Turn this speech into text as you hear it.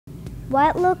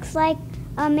What looks like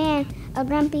a man, a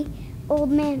grumpy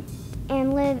old man,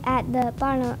 and live at the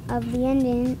bottom of the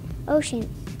Indian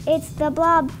Ocean? It's the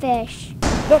blobfish.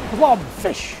 The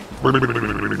blobfish.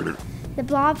 The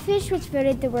blobfish was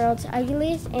voted the world's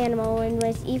ugliest animal and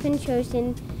was even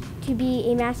chosen to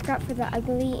be a mascot for the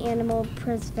Ugly Animal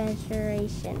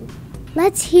Preservation.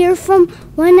 Let's hear from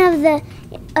one of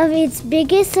its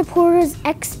biggest supporters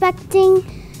expecting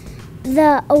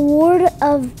the award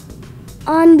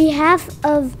on behalf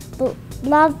of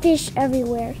blobfish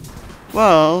everywhere.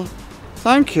 Well,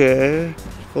 thank you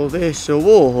for this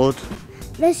award.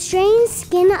 The strange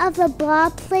skin of the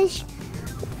blobfish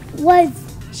was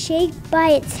shaped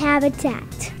by its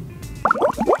habitat.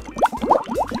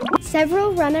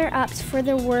 Several runner-ups for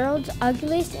the world's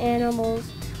ugliest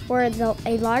animals were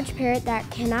a large parrot that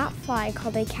cannot fly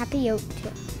called a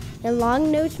capiota, a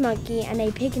long-nosed monkey, and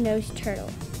a pig-nosed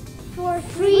turtle. For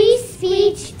Free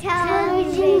Speech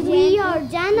Television, we are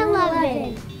Gen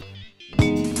 11.